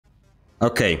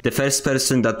Okay, the first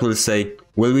person that will say,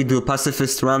 will we do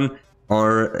pacifist run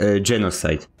or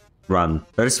genocide run?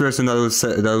 First person that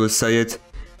will say it,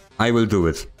 I will do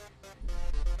it.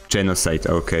 Genocide,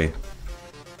 okay.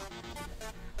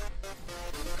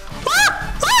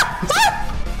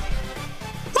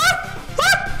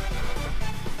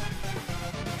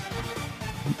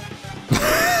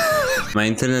 My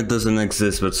internet doesn't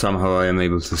exist, but somehow I am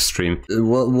able to stream.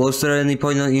 Was there any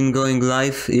point in going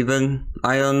live even?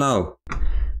 I don't know.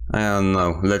 I don't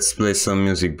know. Let's play some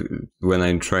music when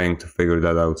I'm trying to figure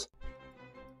that out.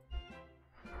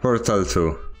 Portal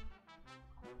 2.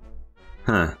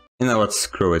 Huh. You know what?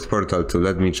 Screw it. Portal 2.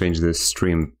 Let me change this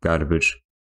stream garbage.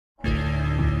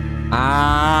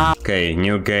 Ah. Okay,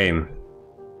 new game.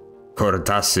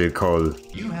 Cordasy call.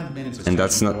 And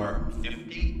that's not...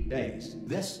 50 days.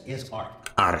 This is art.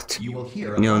 Art. You will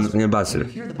hear a buzzer.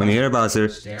 When you hear a buzzer,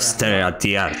 stare at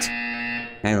the art.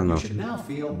 I don't know. You should now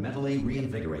feel mentally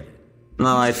reinvigorated.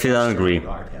 No, I feel angry.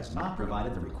 Art has not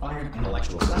provided the required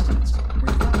intellectual sustenance.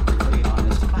 Reflect briefly on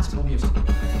this classical music.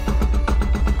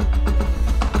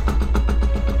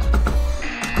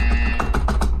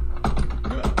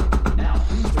 Good. Now,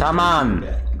 come on.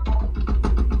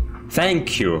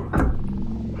 Thank you.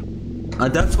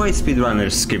 That's why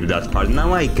speedrunners skip that part.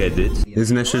 Now I get it.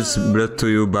 This message is brought to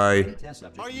you by...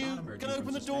 Are you gonna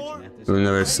open the door? We'll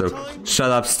never stop. Shut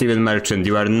up, Steven Merchant.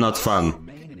 You are not fun.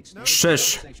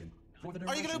 Shush.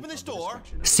 Are you gonna open this door?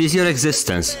 Cease your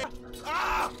existence.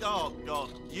 Ah! Oh god,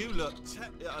 you look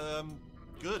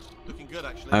good. Looking good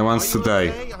actually. I want to die.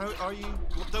 Okay? Are you?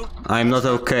 Don't. I am not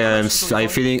okay.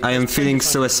 I am feeling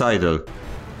suicidal.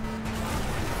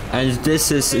 And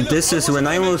this is when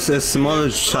I was a small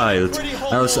child.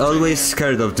 I was always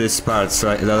scared of this part,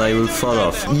 so that I will fall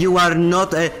off. You are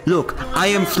not a... Look, I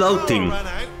am floating.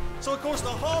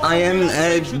 I am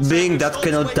a being that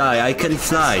cannot die. I can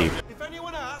fly.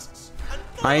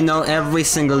 I know every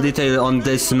single detail on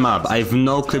this map. I've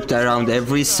no-clipped around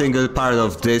every single part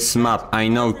of this map. I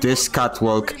know this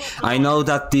catwalk. I know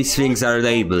that these things are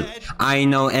labeled. I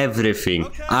know everything.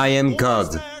 I am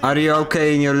God. Are you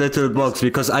okay in your little box?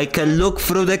 Because I can look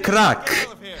through the crack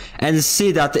and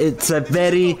see that it's a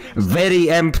very, very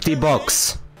empty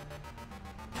box.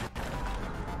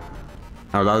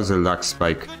 Oh, that was a lag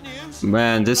spike.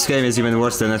 Man, this game is even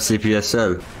worse than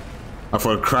SCPSL.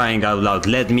 For crying out loud,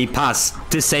 let me pass!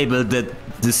 Disable the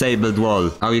disabled wall.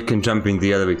 Oh, you can jump in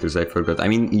the elevators, I forgot. I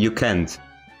mean, you can't.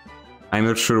 I'm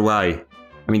not sure why.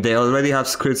 I mean, they already have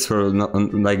scripts for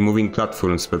like moving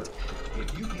platforms, but...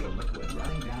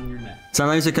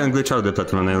 sometimes you can glitch out the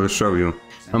platform and I will show you.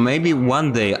 Or maybe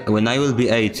one day, when I will be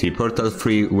 80, Portal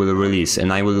 3 will release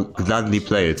and I will gladly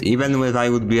play it. Even if I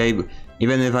would be able...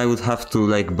 even if I would have to,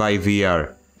 like, buy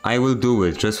VR. I will do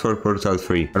it, just for Portal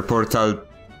 3. Or Portal...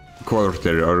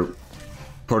 Quarter or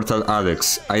Portal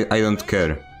Alex. I don't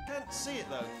care. Can't see it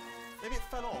though. Maybe it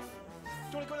fell off.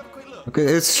 Do you want to go and have a quick look? Okay,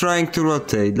 it's trying to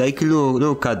rotate. Like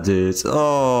look at this.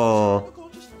 Oh.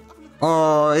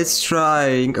 Oh, it's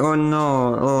trying. Oh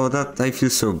no. Oh, that I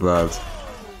feel so bad.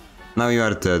 Now you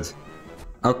are dead.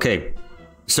 Okay.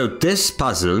 So this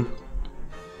puzzle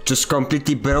just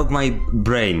completely broke my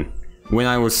brain when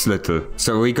I was little.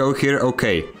 So we go here.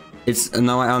 Okay. It's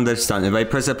now I understand. If I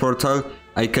press a portal,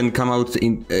 I can come out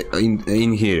in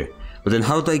here. But then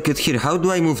how do I get here? How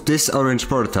do I move this orange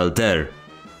portal there?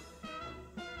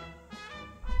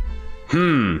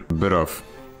 Bruv.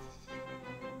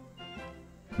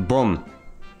 Boom.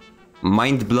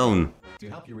 Mind blown. To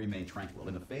help you remain tranquil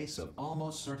in the face of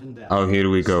almost certain death. Oh, here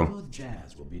we go. Smooth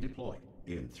jazz will be deployed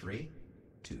in 3,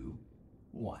 2,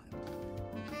 1.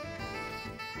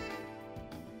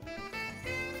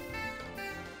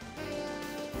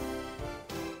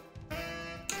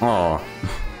 Oh.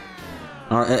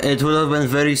 It would have been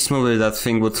very smooth if that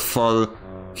thing would fall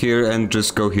here and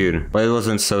just go here. But it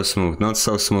wasn't so smooth, not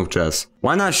so smooth, Jazz.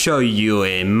 Wanna show you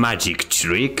a magic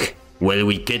trick? Well,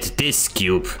 we get this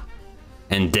cube.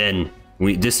 And then,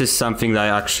 this is something that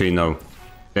I actually know.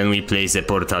 Then we place a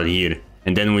portal here.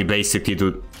 And then we basically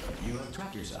do... You have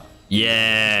trapped yourself.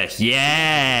 Yeah,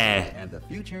 yeah! And the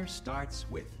future starts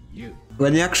with you.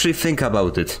 When you actually think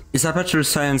about it, is Aperture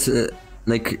Science,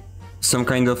 like... some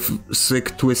kind of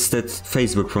sick, twisted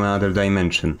Facebook from another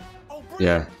dimension. Oh,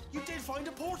 yeah. You did find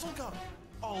a portal gun.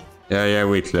 Oh. Yeah,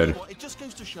 Whitler. It just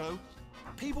goes to show,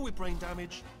 people with brain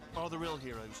damage are the real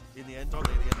heroes in the end, aren't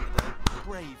they? At the end of the day,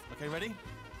 brave. Okay, ready?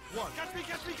 1. Catch me!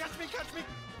 Catch me! Catch me! Catch me!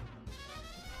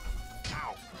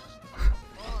 Ow.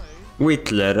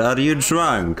 Whitler, are you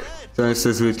drunk? So this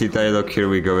is witty dialogue. Here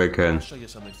we go again. I'll show you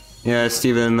something. Yeah,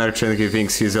 Steven Merchant. He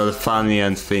thinks he's all funny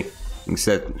and thinks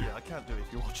that. Yeah, I can't do it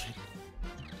if you're watching.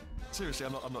 seriously,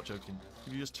 I'm not joking.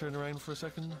 Can you just turn around for a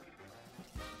second?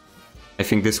 I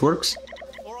think this works.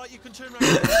 Alright, you can turn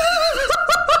around.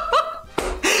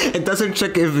 It doesn't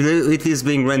check if it is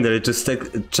being rendered, it just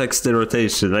checks the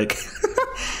rotation, like...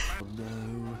 Oh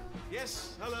no.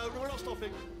 Yes, hello, we're not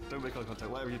stopping. Don't make eye contact,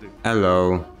 whatever you do.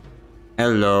 Hello.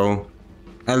 Hello.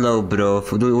 Hello, bro.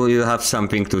 Do you have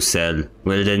something to sell?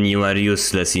 Well, then you are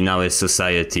useless in our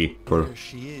society. There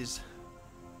she is.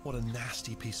 What a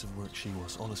nasty piece of work she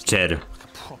was, honestly. Chair. Like a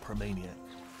proper maniac.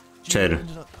 Chair.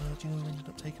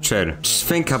 Chair. Just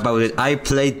think about it. I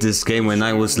played this game when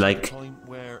I was like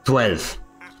 12.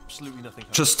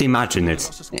 Just imagine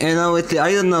it. You know, I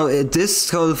don't know,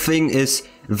 this whole thing is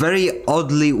very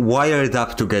oddly wired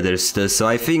up together still, so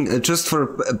I think, just for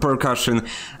precaution,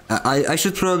 I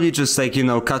should probably just, like, you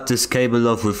know, cut this cable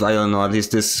off with, I don't know, at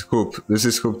least this hoop. This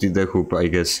is hooked in the hoop, I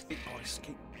guess.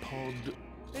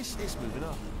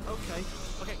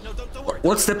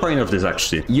 What's the point of this,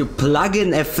 actually? You plug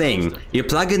in a thing, you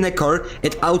plug in a core,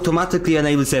 it automatically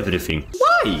enables everything.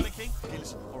 Why?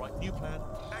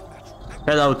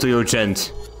 Hello to you,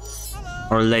 gent.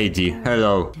 Or lady.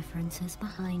 Hello.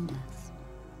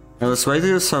 So why do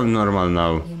you sound normal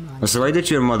now? So why did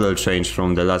your model change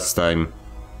from the last time?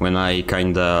 When I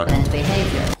kinda...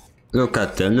 Look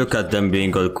at them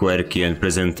being all quirky and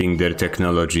presenting their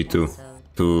technology to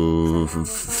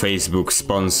Facebook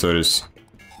sponsors.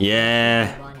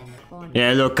 Yeah.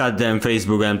 Yeah, look at them,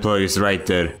 Facebook employees right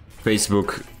there.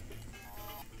 Facebook...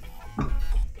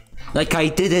 Like, I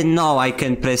didn't know I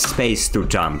can press space to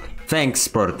jump. Thanks,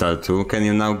 Portal 2. Can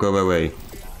you now go away?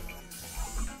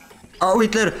 Oh,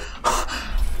 Hitler!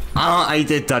 Oh, I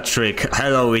did that trick.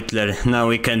 Hello, Hitler. Now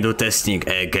we can do testing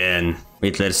again.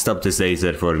 Hitler, stop this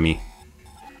laser for me.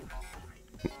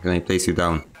 Can I place you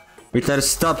down? Hitler,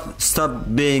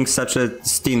 stop being such a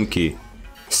stinky.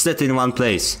 Sit in one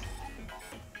place.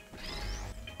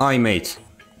 Aye, mate.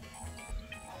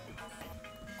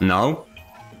 No?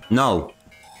 No.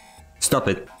 Stop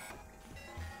it.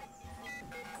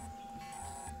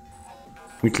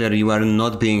 Hitler, you are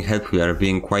not being helpful, you are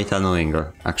being quite annoying,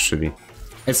 actually.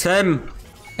 It's him!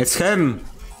 It's him!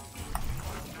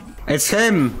 It's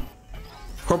him!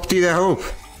 Hopty the Hope!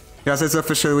 Yes, it's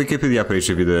official Wikipedia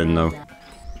page if you didn't know.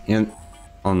 And...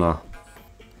 oh no.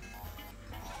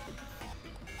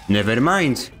 Never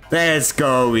mind! Let's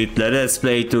go, Hitler, let's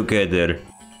play together.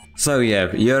 So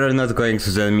yeah, you're not going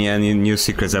to tell me any new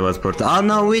secrets about Portal. Oh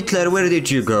no, Hitler, where did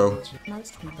you go?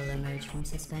 Most people emerge from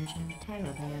suspension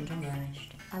terribly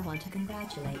undernourished. I want to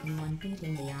congratulate you on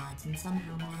beating the odds and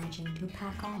somehow managing to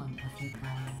pack on a few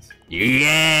pounds.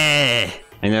 Yeah!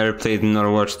 I never played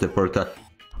nor watched the Portal.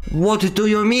 What do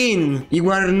you mean?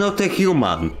 You are not a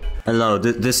human. Hello,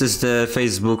 this is the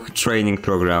Facebook training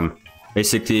program.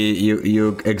 Basically,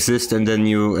 you exist and then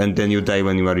you die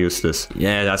when you are useless.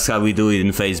 Yeah, that's how we do it in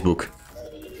Facebook.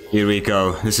 Here we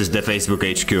go. This is the Facebook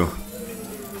HQ.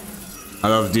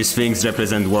 All of these things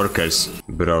represent workers,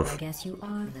 bro. I guess you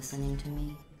are listening to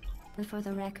me. But for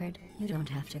the record, you don't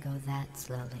have to go that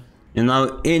slowly. You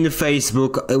know, in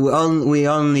Facebook, we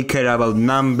only care about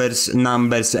numbers,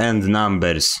 numbers, and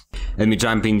numbers. Let me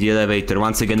jump in the elevator.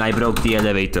 Once again, I broke the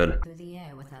elevator.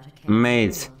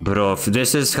 Mate, bruv,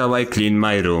 this is how I clean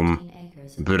my room.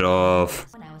 Bruv.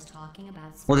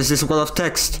 What is this wall of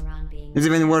text? It's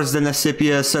even worse than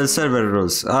SCPs server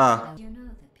rules. Ah. You know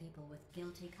that people with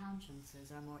guilty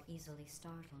consciences are more easily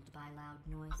startled by loud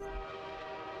noises.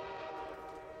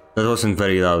 That wasn't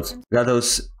very loud.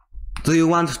 GLaDOS, do you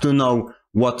want to know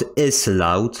what is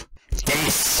loud?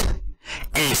 This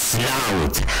is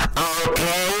loud,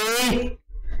 okay?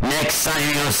 Next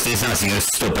time use this as your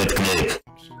stupid clip.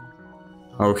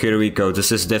 Oh, here we go.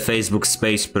 This is the Facebook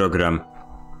space program.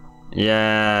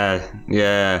 Yeah.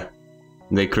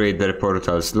 They create their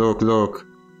portals. Look.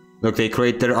 Look, they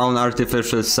create their own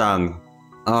artificial sun.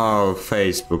 Oh,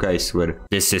 Facebook, I swear.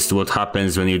 This is what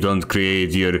happens when you don't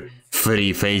create your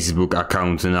free Facebook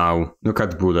account now. Look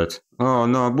at Bullet. Oh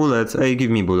no, Bullet. Hey,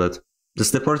 give me Bullet. Does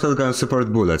the portal gun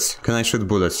support bullets? Can I shoot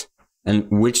bullets? And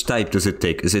which type does it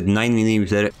take? Is it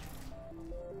 9mm?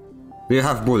 Do you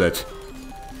have Bullet?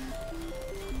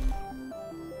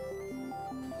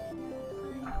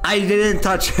 I didn't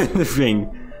touch anything.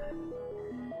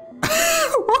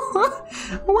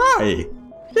 Why?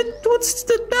 What's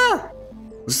that?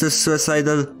 Was this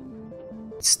suicidal?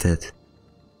 It's dead.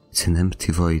 It's an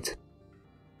empty void.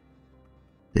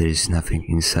 There is nothing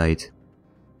inside.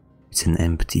 It's an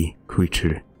empty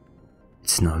creature.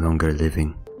 It's no longer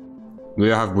living. Do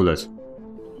you have bullets?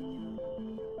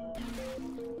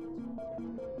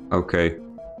 Okay.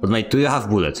 But mate, do you have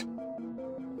bullets?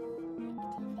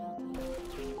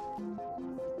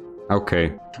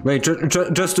 Okay. Wait,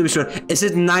 just to be sure, is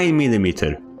it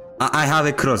 9mm? I have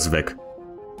a crossback.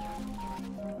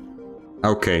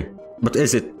 Okay. But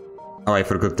is it... Oh, I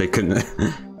forgot they couldn't...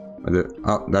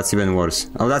 Oh, that's even worse.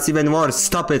 Oh, that's even worse!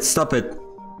 Stop it, stop it!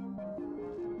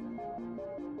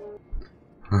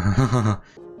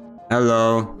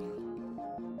 Hello.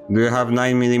 Do you have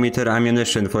 9mm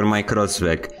ammunition for my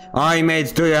crossback? Oi,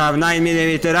 mate, do you have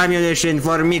 9mm ammunition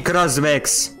for me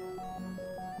crossbacks?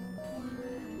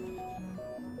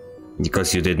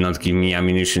 Because you did not give me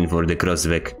ammunition for the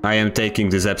crossback. I am taking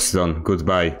this Epsilon.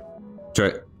 Goodbye.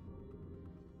 Try.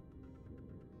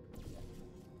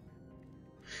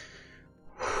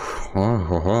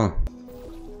 Oh.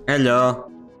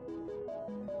 Hello.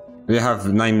 We have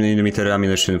 9mm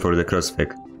ammunition for the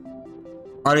crossback.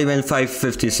 Or even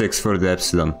 5.56 for the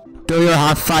Epsilon. Do you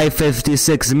have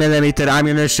 5.56mm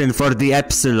ammunition for the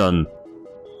Epsilon?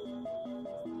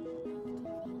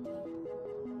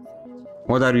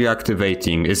 What are you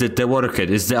activating? Is it the warhead?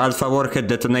 Is the alpha warhead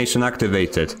detonation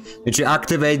activated? Did you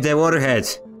activate the warhead?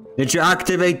 Did you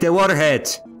activate the warhead?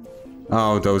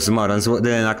 Oh, those morons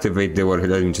didn't activate the warhead.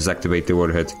 Let me just activate the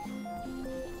warhead.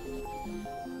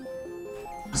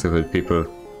 Stupid people.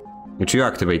 Did you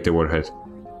activate the warhead?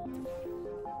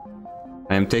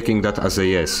 I am taking that as a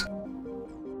yes.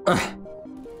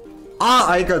 Ah,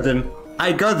 I got him.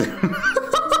 I got him.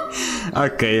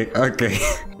 Okay.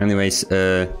 Anyways,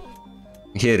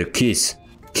 here, keys.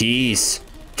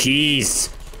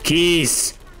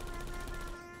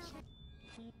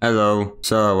 Hello.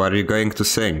 So, are you going to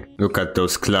sing? Look at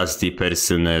those Class D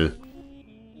personnel.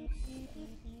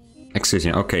 Excuse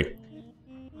me, okay.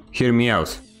 Hear me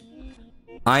out.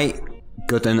 I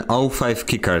got an 05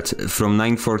 keycard from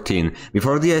 914.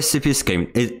 Before the SCPs came,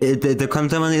 the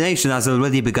contamination has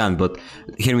already begun, but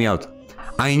hear me out.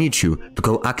 I need you to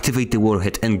go activate the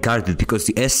warhead and guard it, because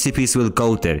the SCPs will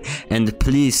go there. And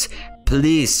please,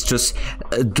 just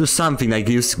do something, like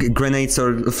use grenades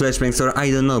or flashbangs or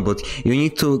I don't know, but you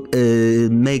need to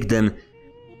make them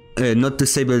not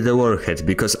disable the warhead,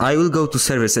 because I will go to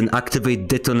service and activate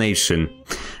detonation.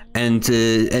 And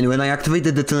when I activate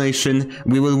the detonation,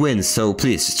 we will win, so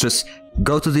please, just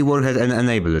go to the warhead and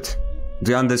enable it.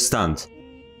 Do you understand?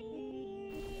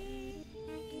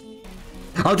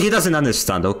 Oh, he doesn't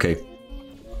understand, okay.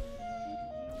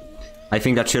 I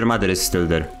think that your mother is still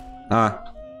there. Ah.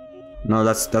 No,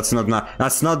 that's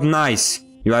not nice.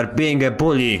 You are being a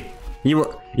bully. You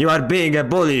are being a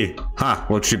bully. Ha,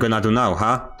 what you gonna do now,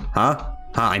 huh? Ha,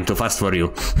 I'm too fast for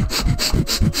you.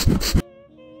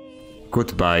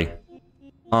 Goodbye.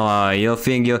 Oh, you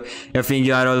think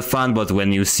you are all fun, but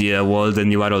when you see a wall,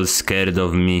 then you are all scared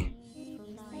of me.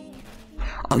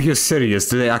 Are you serious?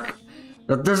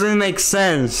 That doesn't make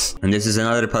sense. And this is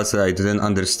another puzzle I didn't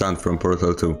understand from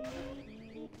Portal 2.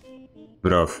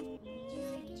 Bruv.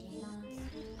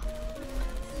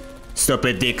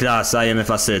 Stupid D-class, I am a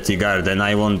facility guard and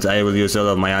I will use all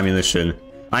of my ammunition.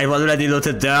 I've already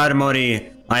looted the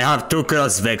armory. I have 2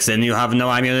 crossbacks and you have no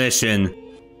ammunition.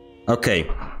 Okay.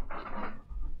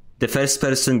 The first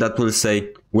person that will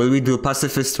say, will we do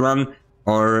pacifist run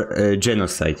or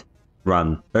genocide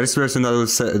run? First person that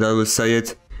will say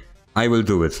it, I will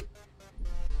do it.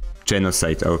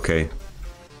 Genocide, okay.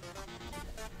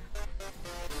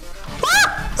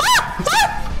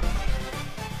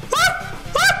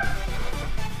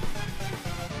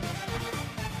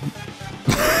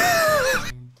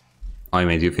 I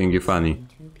made you think you're funny.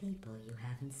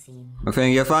 You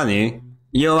think you're funny?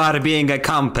 You are being a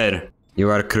camper. You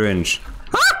are cringe.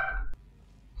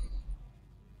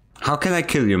 How can I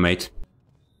kill you, mate?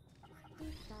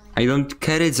 I don't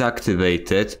care it's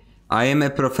activated. I am a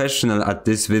professional at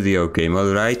this video game,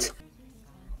 alright?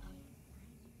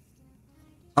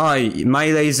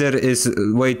 My laser is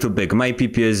way too big. My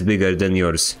PP is bigger than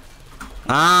yours.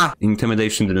 Ah!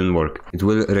 Intimidation didn't work. It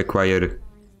will require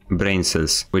brain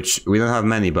cells, which we don't have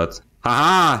many, but...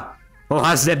 Haha! Who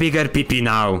has the bigger PP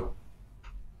now?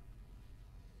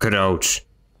 Crouch.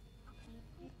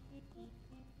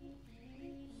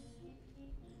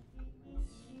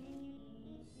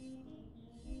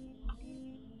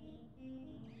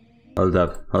 Hold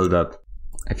up.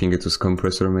 I think it was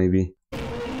compressor, maybe.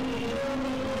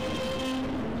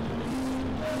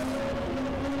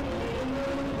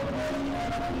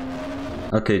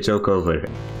 Okay, joke over.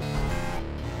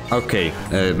 Okay,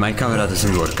 my camera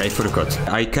doesn't work, I forgot.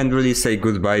 I can't really say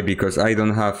goodbye because I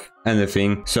don't have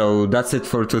anything. So that's it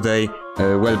for today.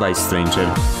 Well, bye,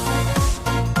 stranger.